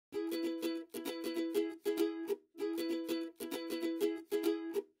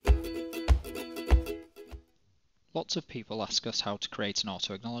Lots of people ask us how to create an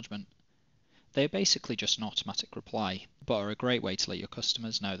auto-acknowledgement. They're basically just an automatic reply, but are a great way to let your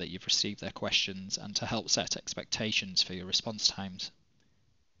customers know that you've received their questions and to help set expectations for your response times.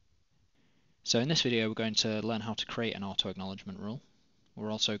 So in this video, we're going to learn how to create an auto-acknowledgement rule. We're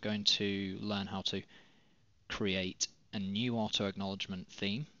also going to learn how to create a new auto-acknowledgement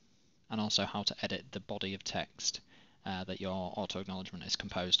theme, and also how to edit the body of text that your auto-acknowledgement is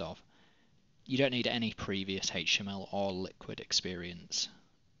composed of. You don't need any previous HTML or Liquid experience.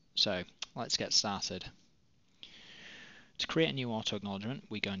 So let's get started. To create a new auto-acknowledgement,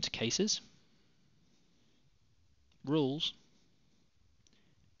 we go into Cases, Rules,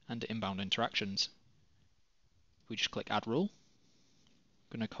 and Inbound Interactions. We just click Add Rule.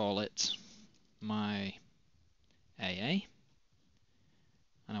 I'm going to call it my AA,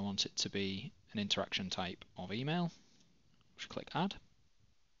 and I want it to be an interaction type of email. Just click Add.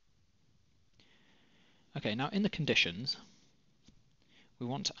 Okay, now in the conditions, we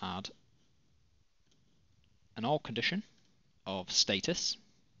want to add an all condition of status.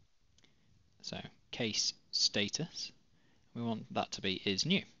 So case status, we want that to be is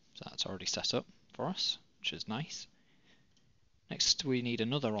new. So that's already set up for us, which is nice. Next, we need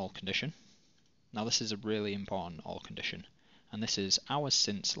another all condition. Now this is a really important all condition, and this is hours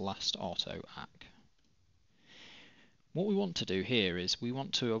since last auto-ack. What we want to do here is we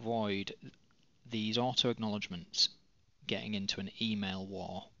want to avoid these auto-acknowledgements getting into an email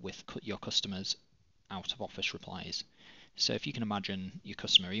war with your customers' out-of-office replies. So if you can imagine your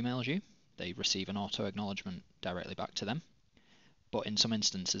customer emails you, they receive an auto-acknowledgement directly back to them, but in some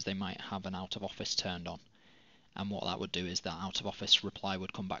instances they might have an out-of-office turned on. And what that would do is that out-of-office reply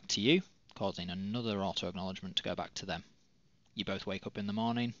would come back to you, causing another auto-acknowledgement to go back to them. You both wake up in the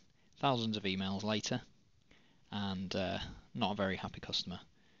morning, thousands of emails later, and not a very happy customer.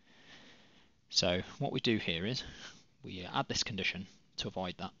 So what we do here is we add this condition to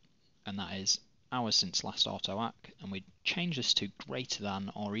avoid that, and that is hours since last auto-ack, and we change this to greater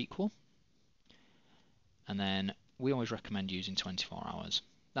than or equal, and then we always recommend using 24 hours.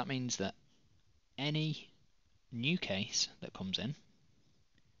 That means that any new case that comes in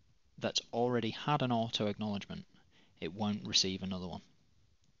that's already had an auto-acknowledgement, it won't receive another one.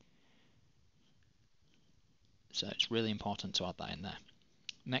 So it's really important to add that in there.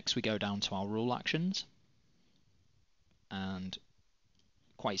 Next we go down to our rule actions, and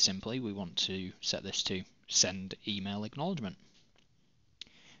quite simply we want to set this to send email acknowledgement.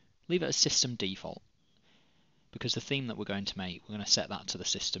 Leave it as system default, because the theme that we're going to make, we're going to set that to the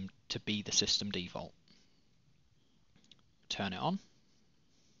system to be the system default. Turn it on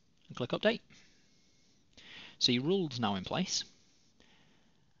and click update. So your rule's now in place.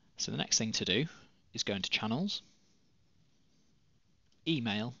 So the next thing to do is go into channels,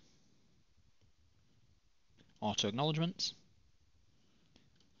 email, auto acknowledgements,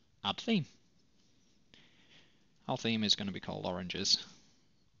 add theme. Our theme is going to be called oranges.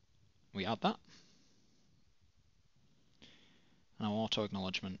 We add that, and our auto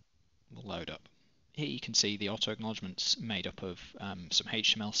acknowledgement will load up. Here you can see the auto acknowledgement's made up of some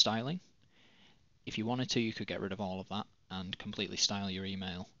HTML styling. If you wanted to, you could get rid of all of that and completely style your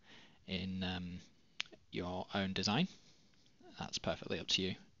email in your own design. That's perfectly up to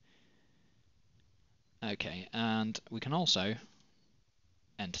you. Okay, and we can also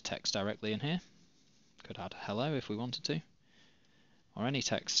enter text directly in here. Could add hello if we wanted to, or any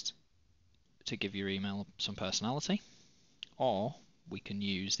text to give your email some personality, or we can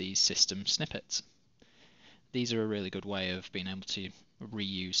use these system snippets. These are a really good way of being able to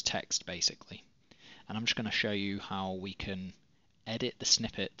reuse text basically, and I'm just going to show you how we can edit the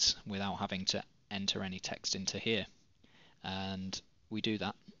snippets without having to enter any text into here. And we do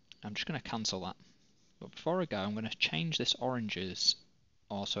that. I'm just going to cancel that, but before I go I'm going to change this oranges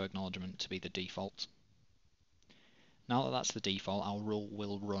auto acknowledgement to be the default. Now that that's the default, our rule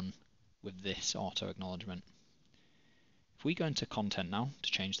will run with this auto acknowledgement. If we go into content now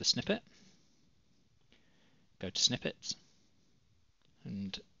to change the snippet, go to snippets,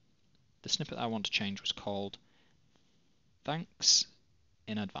 and the snippet I want to change was called thanks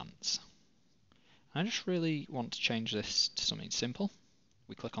in advance. I just really want to change this to something simple.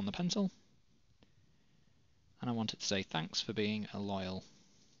 We click on the pencil, and I want it to say thanks for being a loyal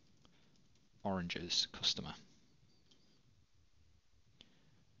oranges customer.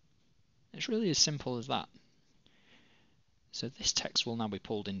 It's really as simple as that. So this text will now be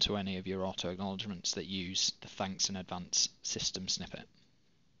pulled into any of your auto acknowledgements that use the thanks in advance system snippet.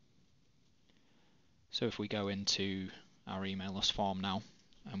 So if we go into our email us form now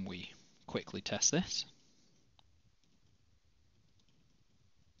and we quickly test this,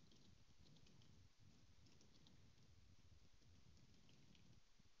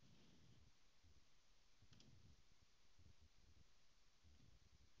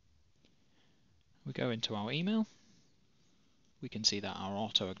 We go into our email. We can see that our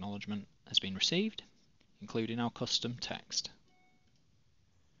auto acknowledgement has been received, including our custom text.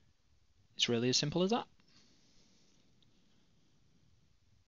 It's really as simple as that.